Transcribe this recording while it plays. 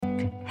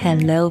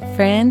Hello,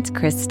 friends.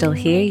 Crystal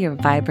here, your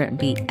Vibrant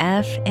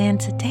BF, and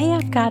today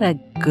I've got a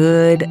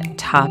good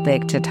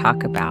topic to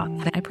talk about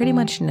that I pretty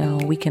much know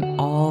we can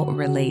all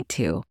relate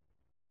to.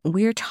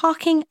 We're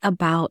talking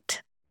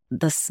about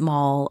the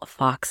small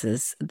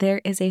foxes.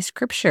 There is a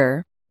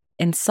scripture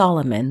in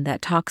Solomon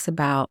that talks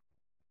about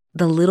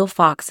the little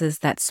foxes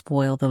that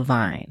spoil the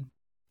vine.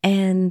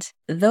 And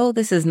though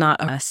this is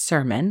not a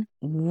sermon,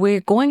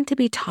 we're going to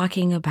be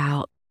talking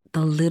about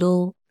the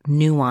little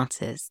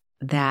nuances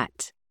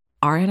that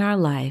are in our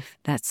life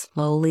that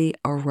slowly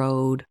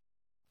erode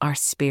our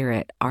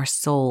spirit, our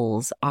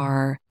souls,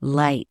 our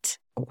light.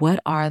 What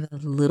are the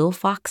little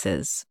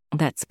foxes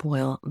that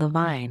spoil the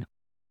vine?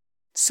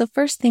 So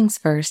first things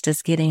first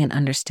is getting an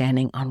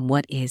understanding on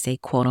what is a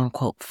quote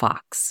unquote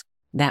fox.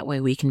 That way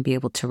we can be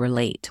able to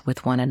relate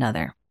with one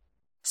another.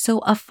 So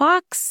a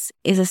fox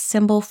is a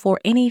symbol for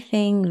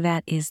anything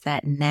that is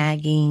that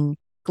nagging.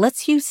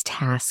 Let's use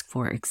task,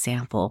 for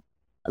example.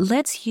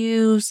 Let's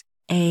use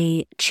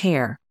a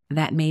chair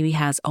that maybe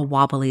has a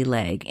wobbly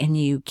leg and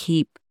you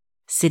keep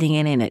sitting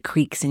in it and it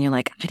creaks and you're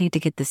like, I need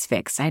to get this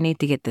fixed. I need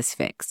to get this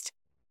fixed.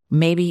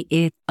 Maybe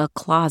it's a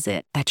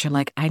closet that you're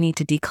like, I need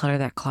to declutter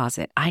that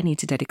closet. I need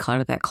to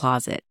declutter that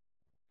closet.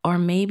 Or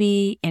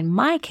maybe in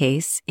my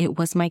case, it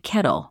was my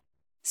kettle.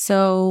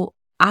 So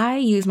I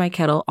use my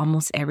kettle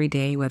almost every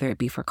day, whether it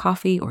be for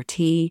coffee or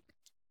tea.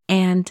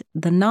 And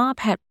the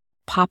knob had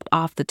popped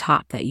off the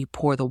top that you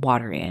pour the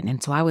water in.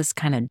 And so I was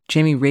kind of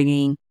jimmy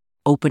rigging,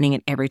 opening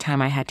it every time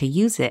I had to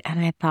use it. And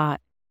I thought,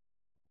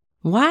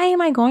 why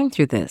am I going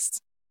through this?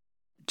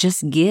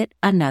 Just get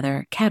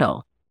another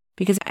kettle.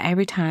 Because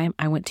every time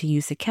I went to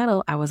use the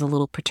kettle, I was a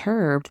little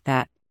perturbed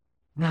that,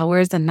 well,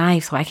 where's the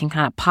knife so I can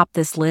kind of pop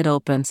this lid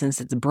open since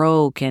it's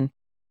broke? And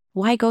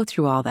why go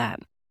through all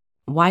that?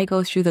 Why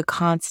go through the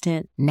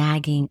constant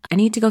nagging? I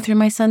need to go through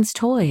my son's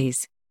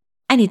toys.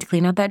 I need to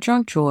clean out that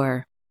junk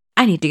drawer.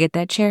 I need to get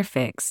that chair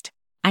fixed.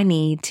 I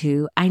need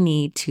to.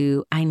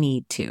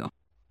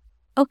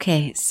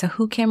 Okay, so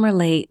who can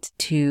relate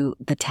to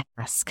the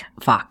task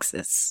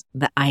foxes,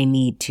 the I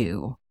need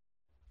to,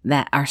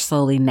 that are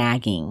slowly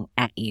nagging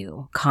at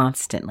you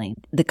constantly?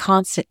 The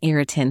constant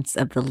irritants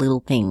of the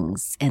little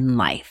things in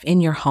life, in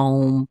your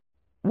home,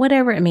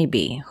 whatever it may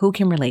be. Who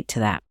can relate to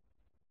that?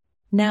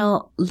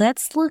 Now,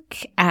 let's look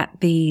at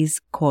these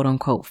quote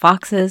unquote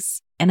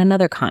foxes in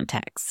another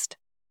context.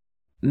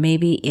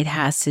 Maybe it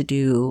has to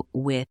do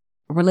with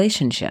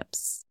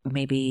relationships.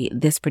 Maybe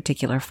this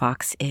particular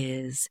fox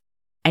is,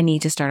 I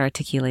need to start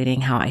articulating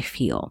how I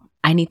feel.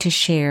 I need to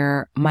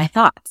share my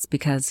thoughts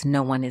because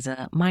no one is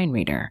a mind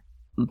reader,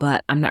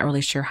 but I'm not really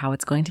sure how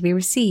it's going to be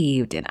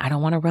received. And I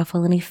don't want to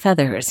ruffle any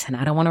feathers and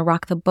I don't want to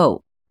rock the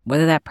boat.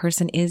 Whether that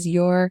person is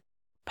your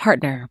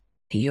partner,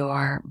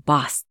 your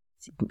boss,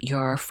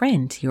 your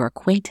friend, your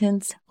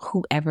acquaintance,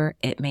 whoever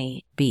it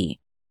may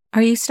be.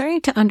 Are you starting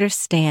to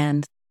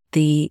understand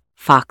the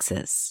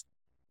foxes?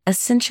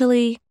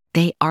 Essentially,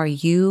 they are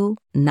you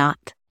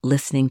not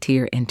listening to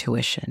your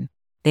intuition.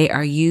 They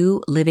are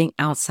you living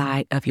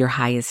outside of your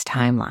highest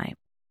timeline.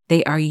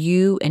 They are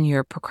you in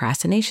your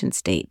procrastination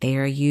state. They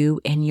are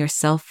you in your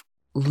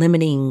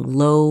self-limiting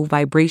low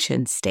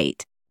vibration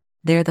state.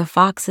 They're the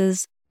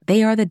foxes.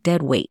 They are the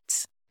dead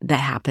weights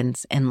that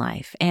happens in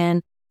life.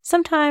 And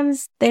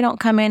sometimes they don't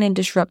come in and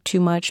disrupt too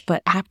much,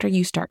 but after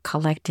you start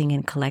collecting,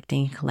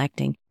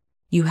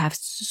 you have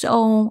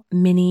so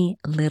many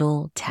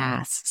little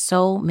tasks,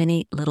 so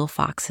many little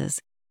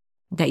foxes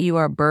that you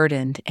are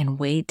burdened and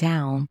weighed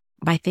down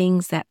by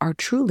things that are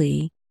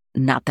truly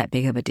not that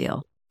big of a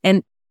deal.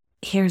 And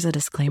here's a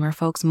disclaimer,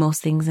 folks.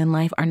 Most things in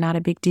life are not a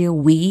big deal.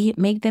 We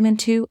make them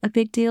into a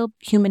big deal,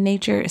 human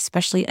nature,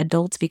 especially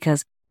adults,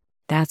 because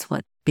that's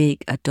what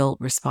big adult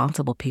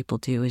responsible people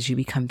do is you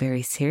become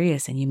very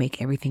serious and you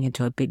make everything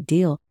into a big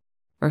deal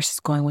versus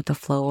going with the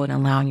flow and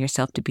allowing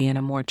yourself to be in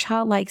a more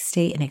childlike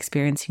state and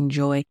experiencing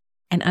joy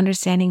and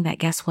understanding that,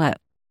 guess what?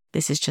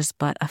 This is just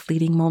but a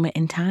fleeting moment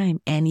in time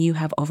and you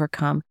have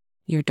overcome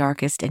your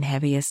darkest and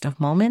heaviest of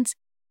moments.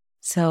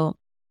 So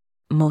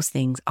most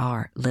things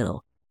are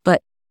little.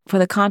 But for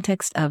the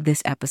context of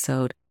this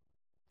episode,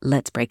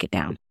 let's break it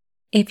down.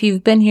 If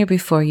you've been here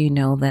before, you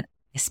know that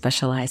I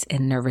specialize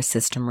in nervous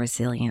system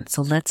resilience.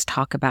 So let's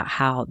talk about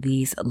how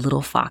these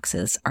little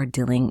foxes are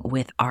dealing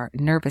with our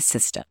nervous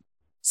system.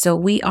 So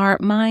we are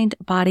mind,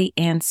 body,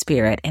 and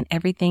spirit, and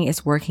everything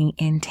is working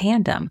in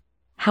tandem.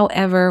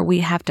 However, we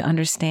have to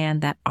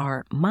understand that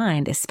our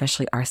mind,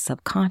 especially our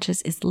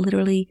subconscious, is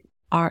literally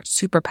our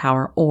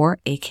superpower, or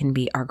it can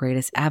be our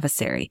greatest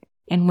adversary.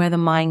 And where the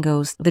mind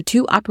goes, the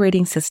two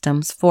operating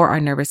systems for our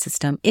nervous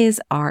system is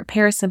our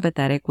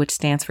parasympathetic, which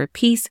stands for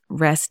peace,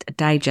 rest,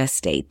 digest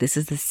state. This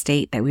is the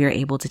state that we are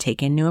able to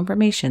take in new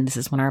information. This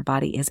is when our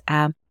body is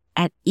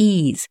at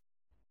ease.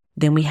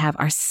 Then we have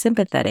our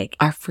sympathetic,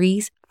 our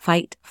freeze,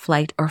 fight,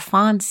 flight, or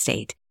fawn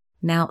state.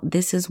 Now,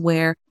 this is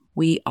where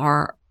we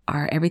are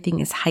everything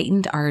is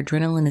heightened. Our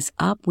adrenaline is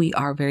up. We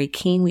are very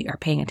keen. We are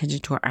paying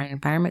attention to our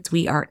environments.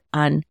 We are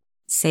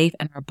unsafe,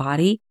 and our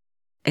body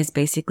is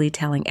basically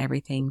telling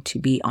everything to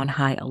be on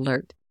high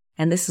alert.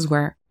 And this is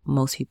where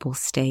most people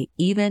stay,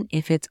 even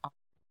if it's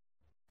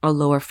a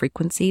lower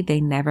frequency,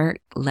 they never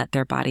let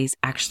their bodies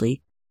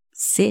actually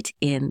sit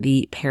in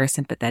the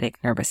parasympathetic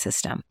nervous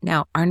system.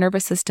 Now, our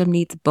nervous system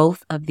needs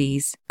both of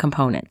these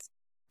components.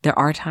 There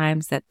are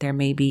times that there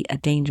may be a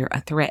danger,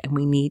 a threat, and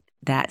we need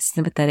that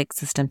sympathetic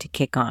system to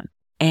kick on.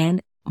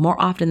 And more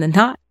often than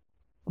not,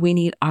 we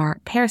need our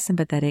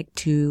parasympathetic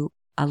to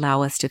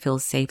allow us to feel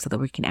safe so that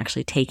we can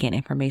actually take in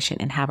information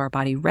and have our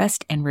body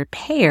rest and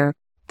repair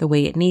the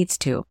way it needs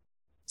to.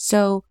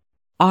 So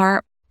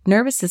our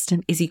nervous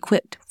system is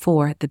equipped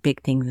for the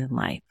big things in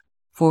life,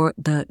 for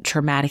the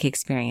traumatic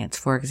experience.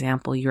 For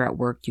example, you're at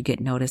work, you get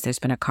noticed there's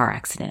been a car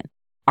accident.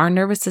 Our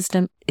nervous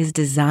system is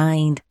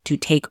designed to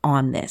take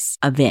on this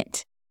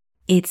event.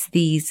 It's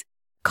these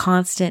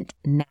constant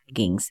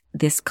naggings,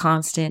 this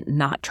constant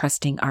not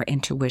trusting our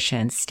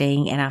intuition,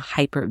 staying in a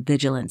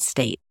hyper-vigilant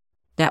state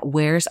that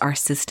wears our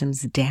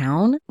systems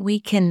down. We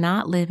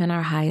cannot live in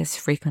our highest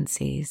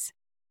frequencies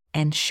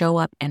and show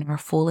up in our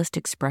fullest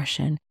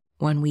expression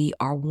when we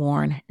are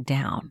worn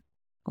down,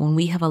 when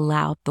we have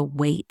allowed the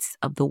weights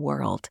of the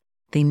world,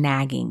 the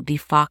nagging, the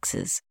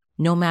foxes,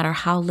 no matter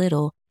how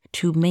little,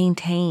 to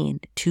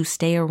maintain, to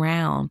stay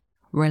around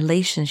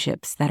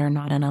relationships that are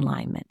not in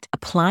alignment,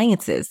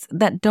 appliances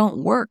that don't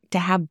work, to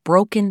have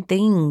broken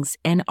things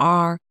in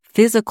our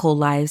physical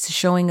lives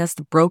showing us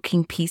the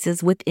broken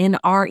pieces within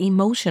our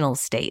emotional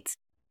states.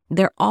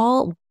 They're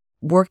all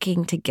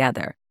working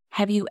together.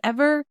 Have you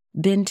ever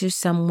been to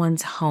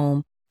someone's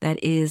home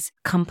that is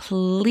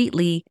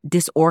completely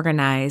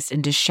disorganized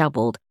and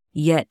disheveled,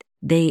 yet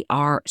they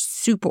are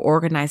super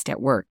organized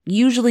at work?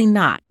 Usually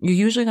not. You're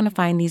usually going to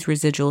find these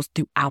residuals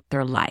throughout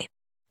their life.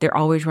 They're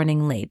always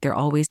running late. They're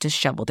always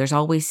disheveled. There's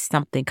always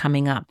something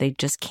coming up. They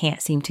just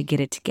can't seem to get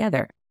it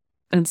together.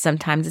 And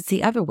sometimes it's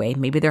the other way.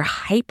 Maybe they're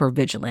hyper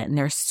vigilant and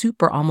they're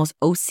super almost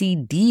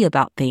OCD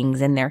about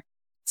things, and they're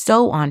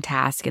so on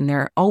task and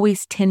they're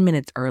always 10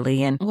 minutes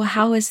early. And well,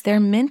 how is their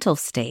mental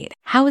state?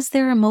 How is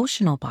their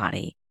emotional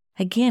body?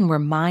 Again, we're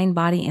mind,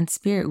 body, and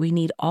spirit. We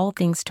need all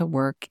things to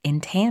work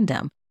in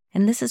tandem.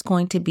 And this is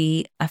going to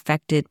be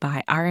affected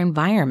by our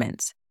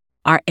environments,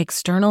 our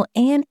external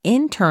and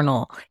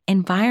internal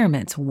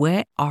environments.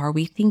 What are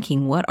we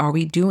thinking? What are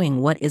we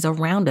doing? What is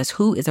around us?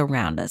 Who is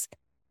around us?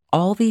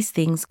 All these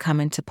things come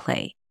into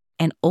play,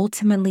 and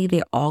ultimately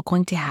they're all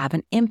going to have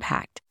an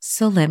impact.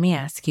 So let me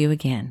ask you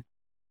again,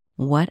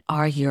 what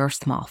are your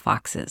small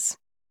foxes?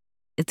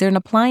 Is there an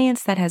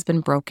appliance that has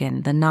been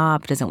broken? The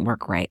knob doesn't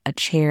work right, a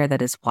chair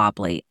that is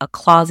wobbly, a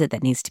closet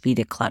that needs to be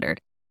decluttered,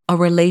 a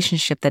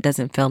relationship that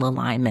doesn't feel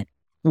alignment.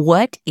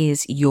 What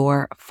is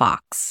your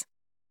fox?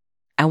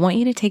 I want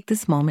you to take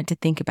this moment to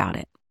think about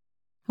it.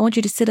 I want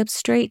you to sit up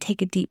straight,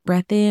 take a deep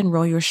breath in,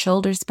 roll your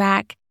shoulders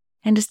back,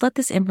 and just let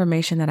this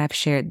information that I've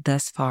shared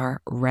thus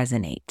far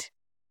resonate.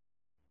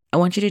 I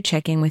want you to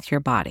check in with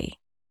your body.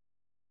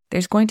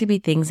 There's going to be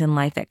things in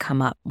life that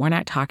come up. We're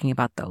not talking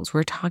about those.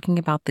 We're talking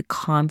about the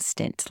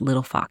constant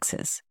little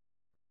foxes.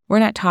 We're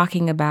not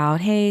talking about,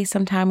 hey,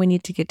 sometime we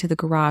need to get to the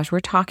garage. We're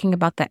talking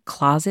about that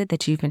closet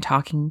that you've been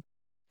talking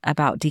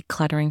about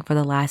decluttering for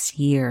the last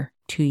year,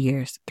 2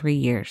 years, 3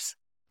 years.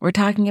 We're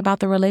talking about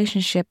the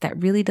relationship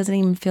that really doesn't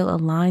even feel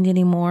aligned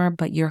anymore,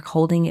 but you're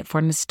holding it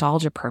for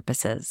nostalgia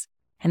purposes.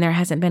 And there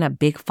hasn't been a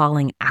big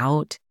falling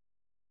out,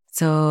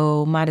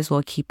 so might as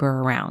well keep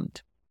her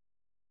around.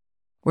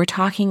 We're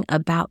talking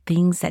about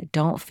things that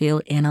don't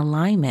feel in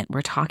alignment.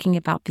 We're talking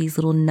about these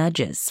little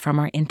nudges from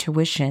our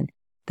intuition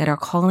that are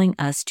calling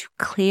us to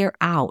clear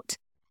out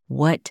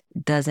what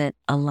doesn't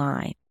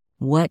align,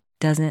 what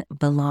doesn't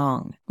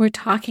belong. We're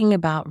talking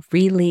about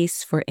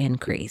release for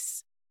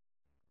increase.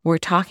 We're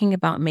talking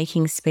about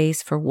making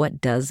space for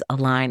what does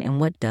align and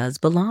what does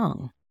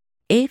belong.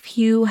 If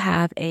you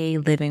have a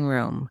living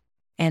room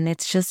and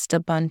it's just a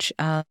bunch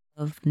of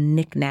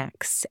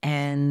knickknacks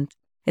and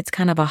it's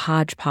kind of a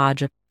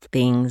hodgepodge of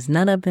things,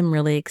 none of them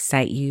really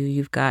excite you.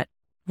 You've got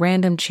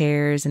random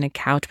chairs and a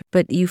couch,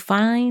 but you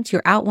find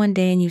you're out one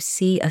day and you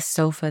see a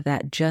sofa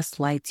that just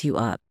lights you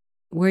up.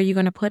 Where are you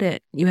going to put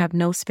it? You have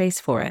no space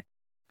for it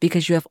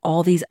because you have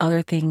all these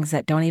other things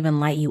that don't even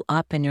light you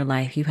up in your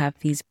life. You have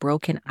these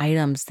broken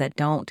items that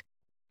don't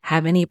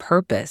have any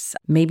purpose.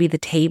 Maybe the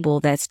table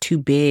that's too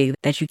big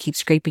that you keep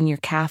scraping your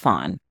calf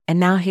on. And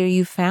now here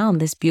you found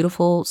this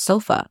beautiful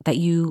sofa that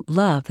you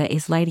love that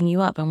is lighting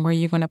you up, and where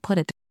you're going to put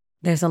it.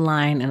 There's a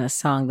line in a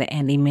song that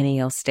Andy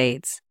Mineo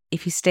states,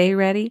 if you stay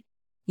ready,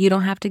 you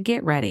don't have to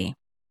get ready.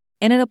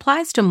 And it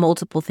applies to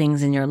multiple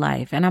things in your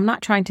life. And I'm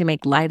not trying to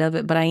make light of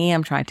it, but I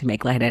am trying to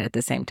make light of it at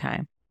the same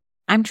time.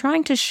 I'm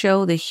trying to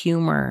show the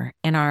humor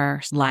in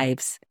our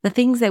lives, the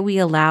things that we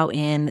allow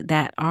in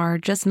that are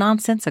just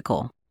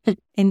nonsensical.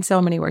 In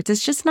so many words,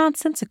 it's just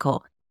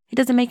nonsensical. It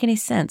doesn't make any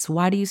sense.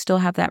 Why do you still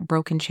have that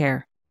broken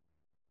chair?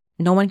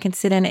 No one can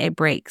sit in it, it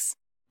breaks.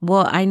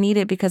 Well, I need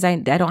it because I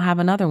don't have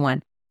another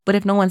one. But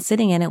if no one's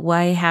sitting in it,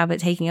 why have it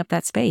taking up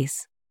that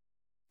space?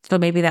 So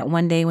maybe that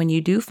one day when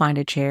you do find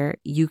a chair,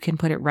 you can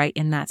put it right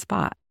in that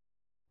spot.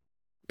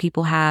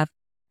 People have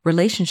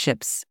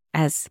relationships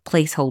as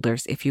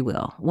placeholders, if you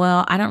will.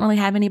 Well, I don't really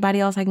have anybody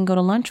else I can go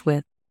to lunch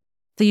with.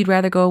 So you'd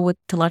rather go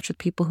to lunch with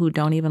people who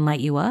don't even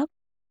light you up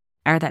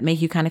or that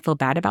make you kind of feel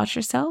bad about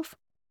yourself?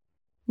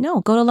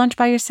 No, go to lunch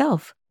by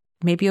yourself.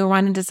 Maybe you'll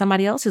run into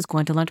somebody else who's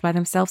going to lunch by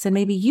themselves and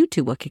maybe you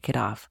two will kick it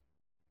off.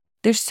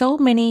 There's so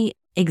many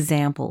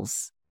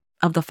examples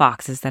of the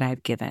foxes that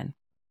I've given.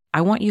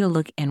 I want you to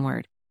look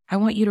inward. I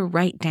want you to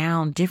write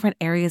down different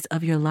areas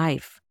of your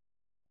life.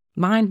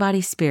 Mind,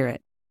 body,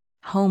 spirit,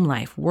 home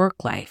life,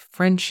 work life,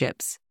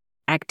 friendships,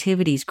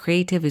 activities,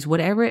 creativities,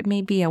 whatever it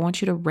may be. I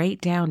want you to write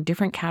down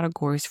different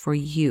categories for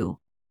you.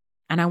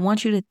 And I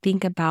want you to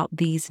think about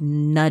these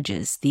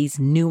nudges, these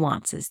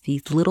nuances,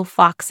 these little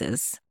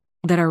foxes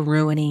that are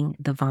ruining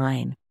the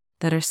vine,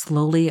 that are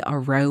slowly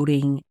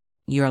eroding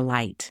your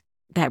light,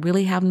 that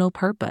really have no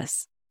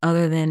purpose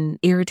other than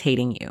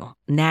irritating you,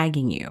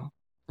 nagging you,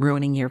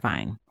 ruining your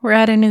vine. We're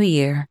at a new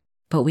year,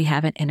 but we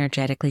haven't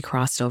energetically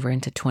crossed over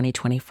into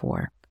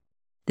 2024.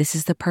 This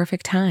is the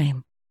perfect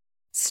time.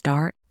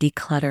 Start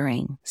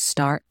decluttering,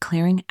 start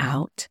clearing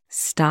out,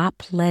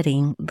 stop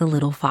letting the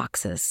little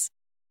foxes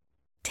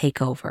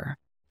take over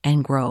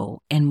and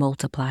grow and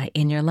multiply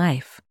in your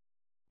life.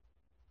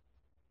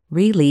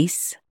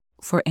 Release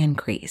for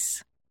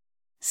increase.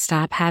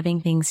 Stop having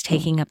things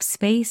taking up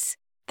space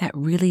that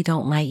really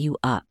don't light you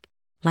up.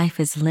 Life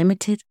is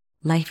limited.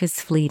 Life is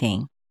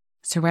fleeting.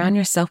 Surround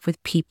yourself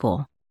with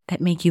people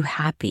that make you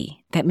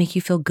happy, that make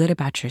you feel good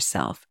about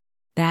yourself,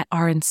 that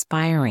are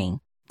inspiring.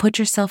 Put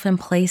yourself in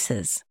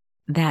places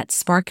that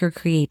spark your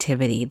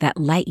creativity, that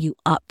light you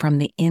up from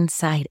the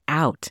inside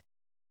out.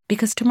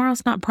 Because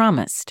tomorrow's not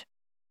promised.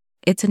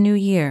 It's a new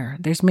year.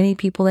 There's many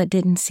people that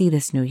didn't see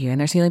this new year, and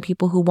there's the only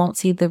people who won't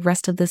see the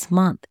rest of this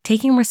month.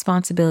 Taking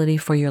responsibility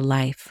for your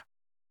life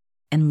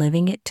and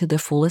living it to the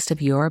fullest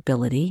of your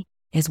ability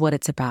is what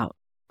it's about.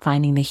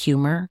 Finding the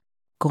humor,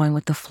 going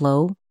with the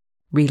flow,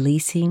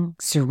 releasing,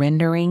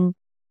 surrendering,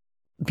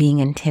 being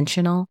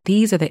intentional.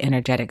 These are the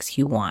energetics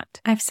you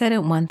want. I've said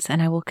it once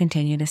and I will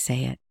continue to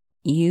say it.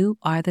 You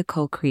are the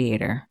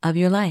co-creator of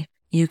your life.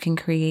 You can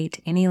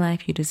create any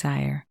life you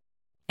desire.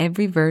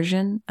 Every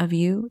version of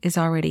you is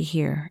already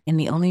here, and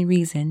the only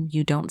reason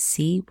you don't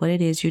see what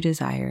it is you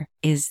desire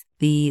is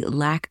the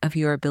lack of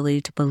your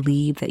ability to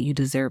believe that you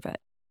deserve it.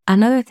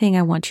 Another thing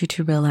I want you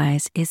to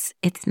realize is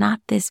it's not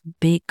this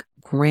big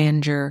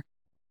grandeur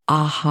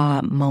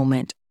aha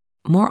moment.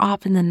 More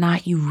often than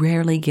not, you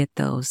rarely get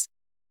those.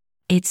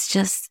 It's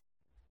just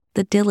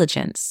the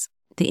diligence,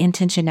 the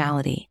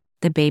intentionality,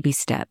 the baby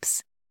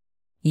steps.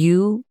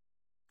 You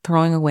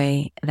throwing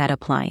away that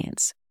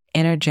appliance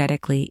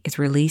energetically is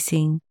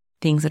releasing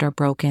things that are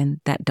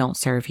broken that don't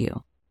serve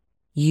you.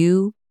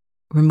 You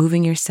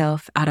removing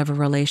yourself out of a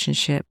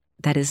relationship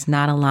that is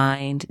not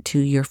aligned to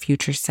your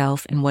future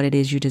self and what it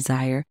is you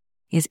desire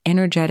is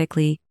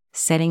energetically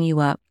setting you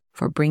up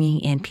for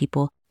bringing in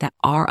people that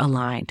are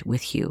aligned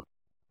with you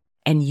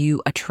and you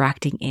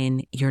attracting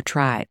in your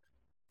tribe.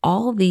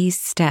 All these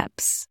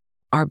steps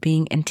are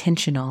being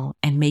intentional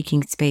and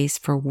making space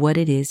for what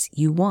it is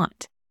you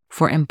want,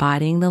 for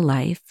embodying the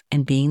life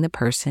and being the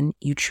person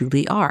you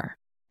truly are.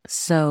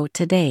 So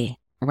today,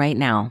 right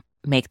now,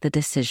 make the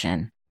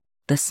decision.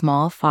 The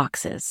small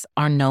foxes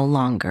are no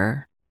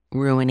longer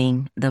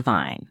ruining the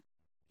vine.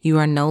 You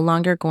are no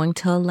longer going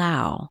to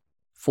allow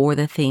for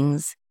the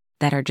things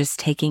that are just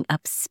taking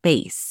up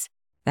space,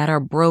 that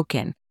are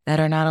broken, that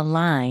are not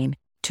aligned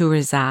to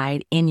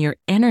reside in your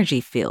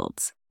energy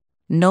fields.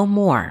 No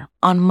more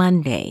on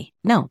Monday.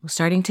 No,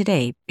 starting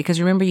today. Because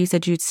remember you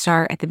said you'd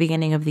start at the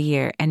beginning of the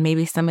year and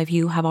maybe some of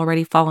you have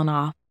already fallen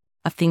off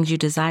of things you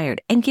desired.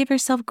 And give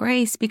yourself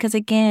grace because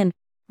again,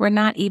 we're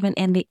not even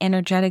in the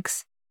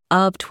energetics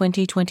of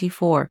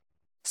 2024.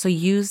 So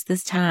use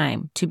this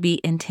time to be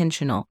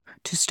intentional,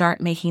 to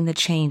start making the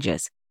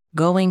changes,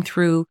 going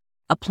through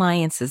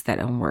appliances that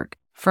don't work,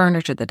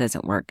 furniture that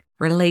doesn't work,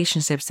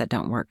 relationships that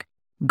don't work,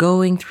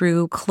 going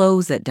through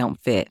clothes that don't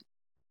fit,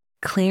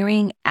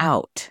 clearing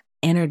out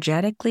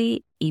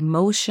energetically,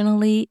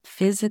 emotionally,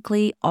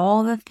 physically,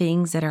 all the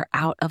things that are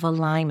out of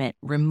alignment.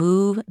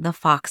 Remove the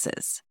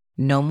foxes.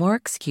 No more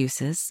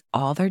excuses.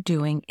 All they're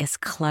doing is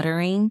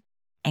cluttering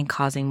and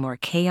causing more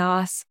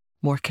chaos,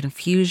 more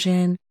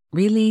confusion.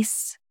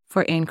 Release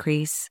for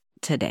increase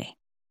today.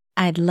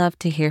 I'd love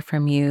to hear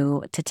from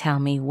you to tell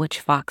me which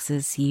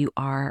foxes you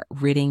are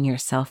ridding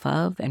yourself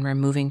of and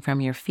removing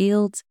from your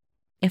fields.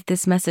 If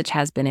this message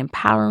has been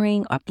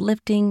empowering,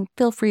 uplifting,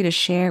 feel free to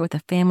share with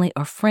a family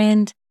or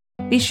friend.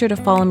 Be sure to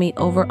follow me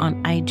over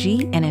on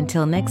IG, and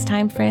until next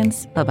time,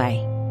 friends,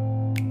 bye-bye.